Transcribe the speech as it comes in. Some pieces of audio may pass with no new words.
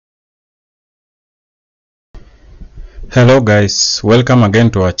Hello guys, welcome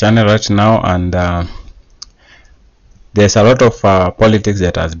again to our channel right now. And there's a lot of politics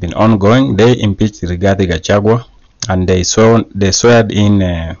that has been ongoing. They impeached Rigathi Gachagua and they sweared in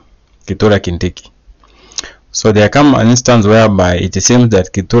Kithure Kindiki. So there come an instance whereby it seems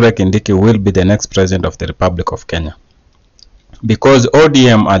that Kithure Kindiki will be the next president of the Republic of Kenya, because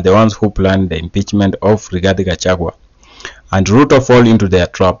ODM are the ones who planned the impeachment of Rigathi Gachagua, and Ruto fall into their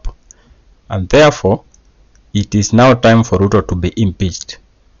trap, and therefore it is now time for Ruto to be impeached.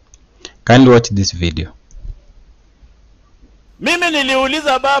 Kindly watch this video. Mimi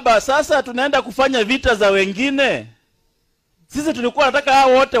niliuliza baba, sasa tunaenda kufanya vita za wengine. Sisi tulikuwa nataka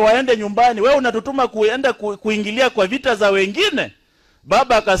hao wote waende nyumbani. Wewe unatutuma kuenda kuingilia kwa vita za wengine.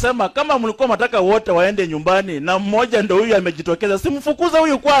 Baba akasema kama mlikuwa mnataka wote waende nyumbani na mmoja ndio huyu amejitokeza, simfukuza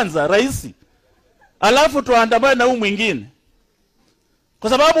huyu kwanza rais. Alafu tuandamane na huyu mwingine. Kwa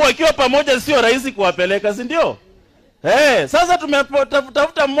sababu wakiwa pamoja sio rahisi kuwapeleka, si ndio? Sasa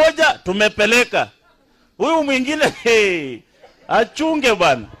tumetafuta mmoja tumepeleka. Huyu mwingine achunge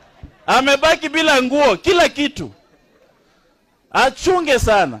bwana. Amebaki bila nguo, kila kitu. Achunge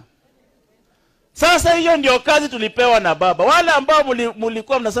sana. Sasa hiyo ndio kazi tulipewa na baba. Wale ambao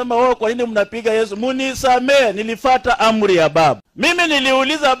mlikuwa mnasema kwa nini mnapiga Yesu, munisamee, nilifuata amri ya baba. Mimi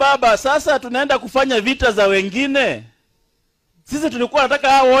niliuliza baba, sasa tunaenda kufanya vita za wengine. Sisi tulikuwa nataka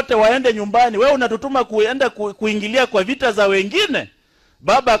hao wote waende nyumbani. Wewe unatutuma kuenda kuingilia kwa vita za wengine.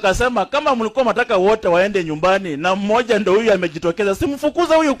 Baba akasema kama mlikuwa mnataka wote waende nyumbani na mmoja ndio huyu amejitokeza,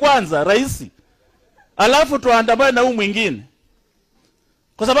 simfukuza huyu kwanza rais. Alafu tuandamane na huyu mwingine.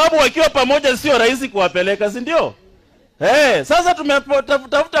 Kwa sababu wakiwa pamoja sio rahisi kuwapeleka, si ndio? Sasa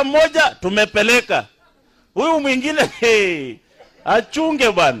tumetafuta mmoja tumepeleka. Huyu mwingine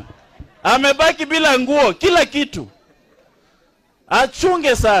achunge bwana. Amebaki bila nguo, kila kitu.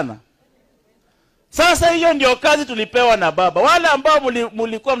 Achunge sana. Sasa hiyo ndio kazi tulipewa na baba. Wale ambao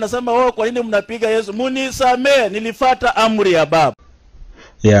mlikuwa mnasema kwa nini mnapiga Yesu, munisamee, nilifuata amri ya baba.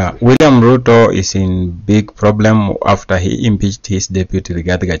 Yeah, William Ruto is in big problem after he impeached his deputy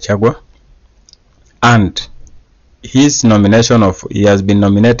Rigathi Gachagua, and his nomination he has been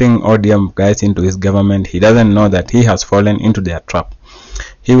nominating ODM guys into his government. He doesn't know that he has fallen into their trap.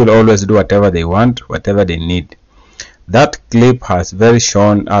 He will always do whatever they want, whatever they need. That clip has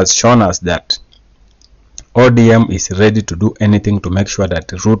shown us that ODM is ready to do anything to make sure that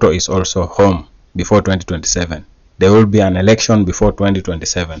Ruto is also home before 2027. There will be an election before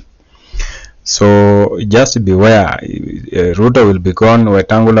 2027. So just beware, Ruto will be gone,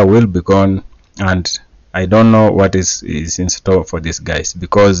 Wetangula will be gone, and I don't know what is in store for these guys,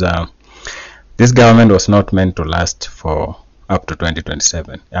 because this government was not meant to last for up to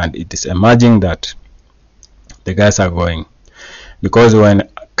 2027, and it is emerging that the guys are going, because when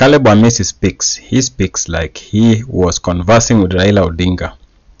Amisi speaks, he speaks like he was conversing with Raila Odinga.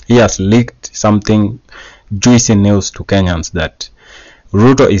 He has leaked something juicy news to Kenyans that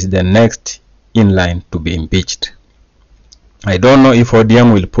Ruto is the next in line to be impeached. I don't know if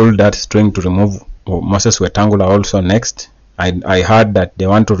ODM will pull that string to remove Moses Wetangula also next. I heard that they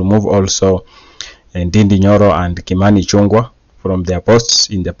want to remove also Ndindi Nyoro and Kimani Ichung'wah from their posts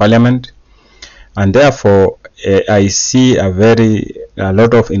in the parliament, and therefore I see a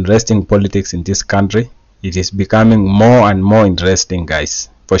lot of interesting politics in this country. It is becoming more and more interesting, guys,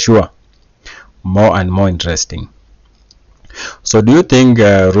 for sure. More and more interesting. So do you think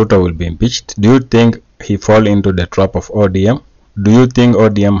Ruto will be impeached? Do you think he fall into the trap of ODM? Do you think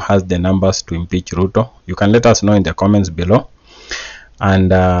ODM has the numbers to impeach Ruto? You can let us know in the comments below,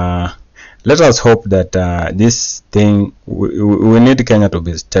 and let us hope that this thing, we need Kenya to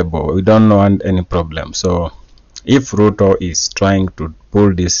be stable. We don't want any problem. So if Ruto is trying to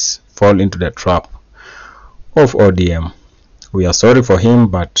fall into the trap of ODM, we are sorry for him,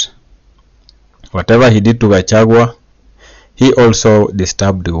 but whatever he did to Gachagua, he also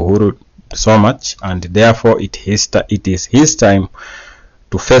disturbed Uhuru so much, and therefore it is his time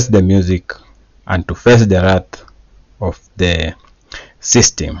to face the music and to face the wrath of the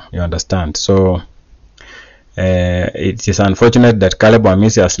system. You understand? So it is unfortunate that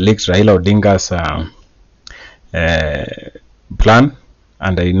Amisi has leaked Raila Odinga's plan,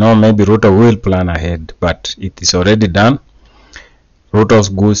 and I know maybe Ruto will plan ahead, but it is already done. Ruto's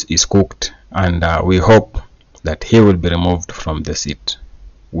goose is cooked, and we hope that he will be removed from the seat.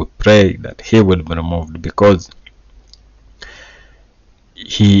 We pray that he will be removed, because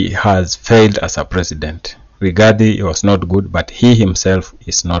he has failed as a president. Rigathi was not good, but he himself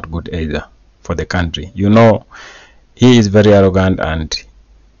is not good either for the country. You know, he is very arrogant, and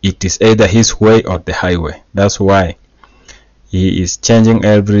it is either his way or the highway. That's why He is changing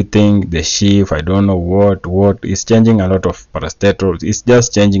everything, the shift, I don't know what, he's changing a lot of parastatals, he's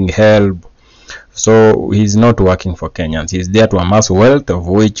just changing help. So he's not working for Kenyans. He's there to amass wealth, of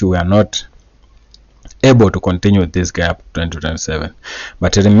which we are not able to continue with this guy up to 2027.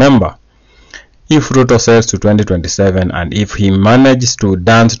 But remember, if Ruto sails to 2027 and if he manages to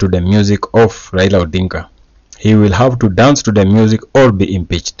dance to the music of Raila Odinga, he will have to dance to the music or be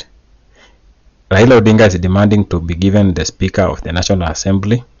impeached. Raila Odinga is demanding to be given the Speaker of the National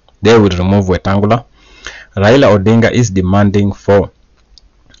Assembly. They will remove Wetangula. Raila Odinga is demanding for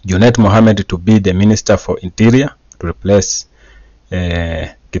Junet Mohammed to be the Minister for Interior to replace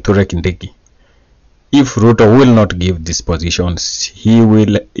Kithure Kindiki. If Ruto will not give these positions, he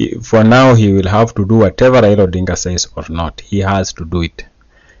will, for now, he will have to do whatever Raila Odinga says or not. He has to do it.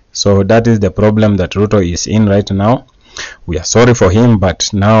 So that is the problem that Ruto is in right now. We are sorry for him, but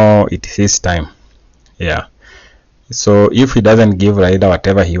now it is his time. Yeah. So if he doesn't give Raila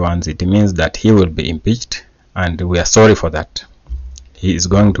whatever he wants, it means that he will be impeached, and we are sorry for that. He is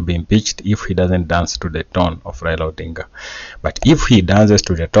going to be impeached if he doesn't dance to the tone of Raila Odinga. But if he dances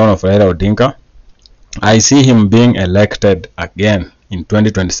to the tone of Raila Odinga, I see him being elected again in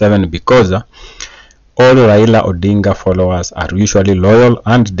 2027 because all Raila Odinga followers are usually loyal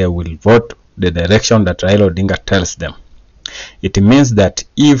and they will vote the direction that Raila Odinga tells them. It means that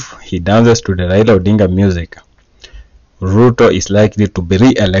if he dances to the Raila Odinga music, Ruto is likely to be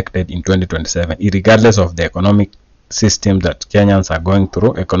re-elected in 2027, regardless of the economic system that Kenyans are going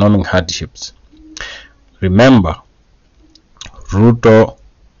through, economic hardships. Remember, Ruto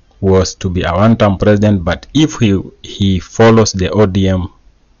was to be a one-term president, but if he follows the ODM,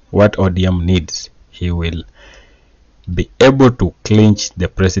 what ODM needs, he will be able to clinch the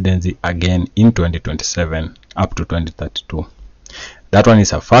presidency again in 2027 up to 2032. That one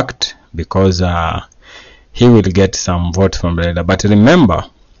is a fact because he will get some votes from Raila. But remember,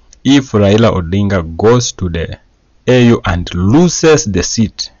 if Raila Odinga goes to the AU and loses the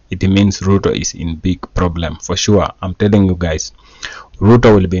seat, it means Ruto is in big problem for sure. I'm telling you guys,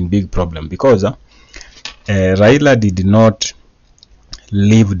 Ruto will be in big problem because Raila did not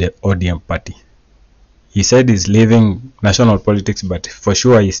leave the ODM party. He said he's leaving national politics, but for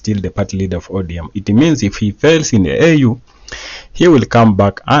sure he's still the party leader of ODM. It means if he fails in the AU, he will come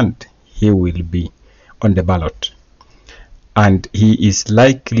back and he will be on the ballot. And he is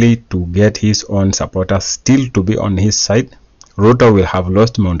likely to get his own supporters still to be on his side. Ruto will have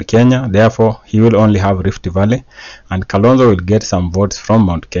lost Mount Kenya, therefore he will only have Rift Valley, and Kalonzo will get some votes from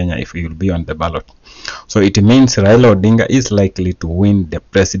Mount Kenya if he will be on the ballot. So it means Raila Odinga is likely to win the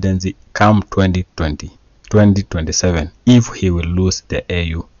presidency come 2027 if he will lose the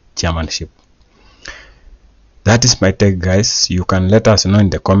AU chairmanship. That is my take, guys. You can let us know in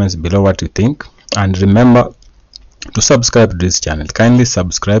the comments below what you think, and remember to subscribe to this channel. Kindly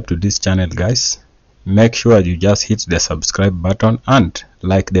subscribe to this channel, guys. Make sure you just hit the subscribe button and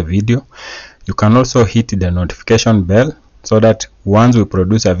like the video. You can also hit the notification bell so that once we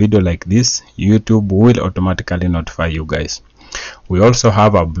produce a video like this, YouTube will automatically notify you guys. We also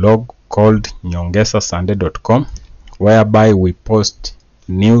have a blog called nyongesasunday.com whereby we post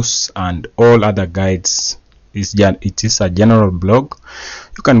news and all other guides. It is a general blog.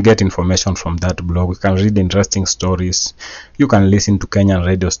 You can get information from that blog. You can read interesting stories. You can listen to Kenyan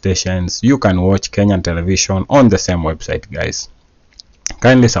radio stations. You can watch Kenyan television on the same website, guys.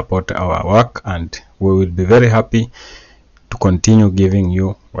 Kindly support our work and we will be very happy to continue giving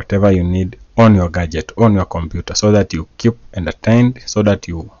you whatever you need on your gadget, on your computer, so that you keep entertained, so that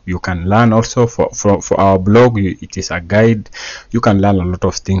you can learn also. For our blog, it is a guide. You can learn a lot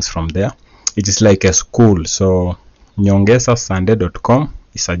of things from there. It is like a school. So nyongesasunday.com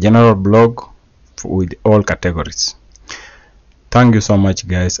is a general blog with all categories. Thank you so much,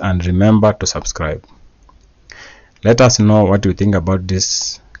 guys, and remember to subscribe. Let us know what you think about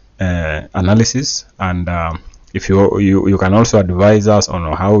this analysis, and if you can also advise us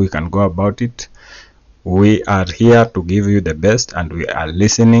on how we can go about it. We are here to give you the best, and we are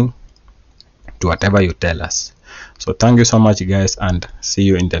listening to whatever you tell us. So thank you so much, guys, and see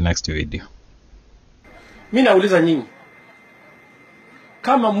you in the next video. Mimi nauliza nyinyi,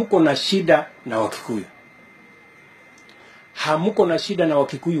 kama mko na shida na Wakikuyu, hamuko na shida na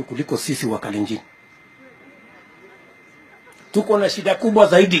Wakikuyu kuliko sisi wa Kalenjin. Tuko na shida kubwa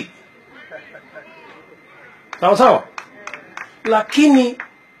zaidi. Sawa sawa? Lakini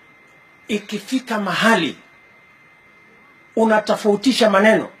ikifika mahali unatofautisha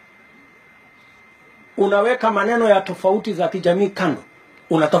maneno, unaweka maneno ya tofauti za kijamii kando,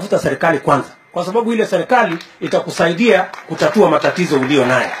 unatafuta serikali kwanza, kwa sababu ile serikali itakusaidia kutatua matatizo ulio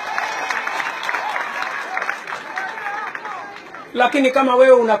nayo. Lakini kama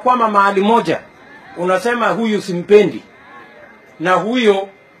wewe unakwama mahali moja, unasema huyu simpendi na huyo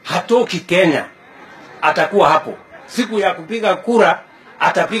hatoki Kenya, atakuwa hapo. Siku ya kupiga kura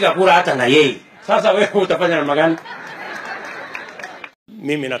atapiga kura hata na yeye. Sasa wewe utafanya namna gani?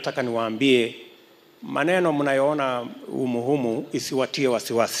 Mimi nataka niwaambie maneno mnayoona umuhumu isiwatie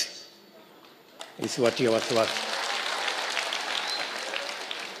wasiwasi. Isiwatie wasiwasi.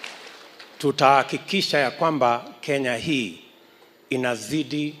 Tutahakikisha ya kwamba Kenya hii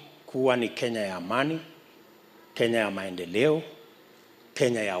inazidi kuwa ni Kenya ya amani, Kenya ya maendeleo,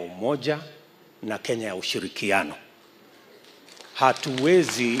 Kenya ya umoja na Kenya ya ushirikiano.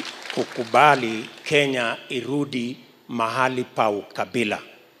 Hatuwezi kukubali Kenya irudi mahali pa ukabila.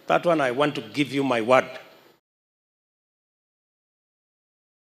 That one I want to give you my word.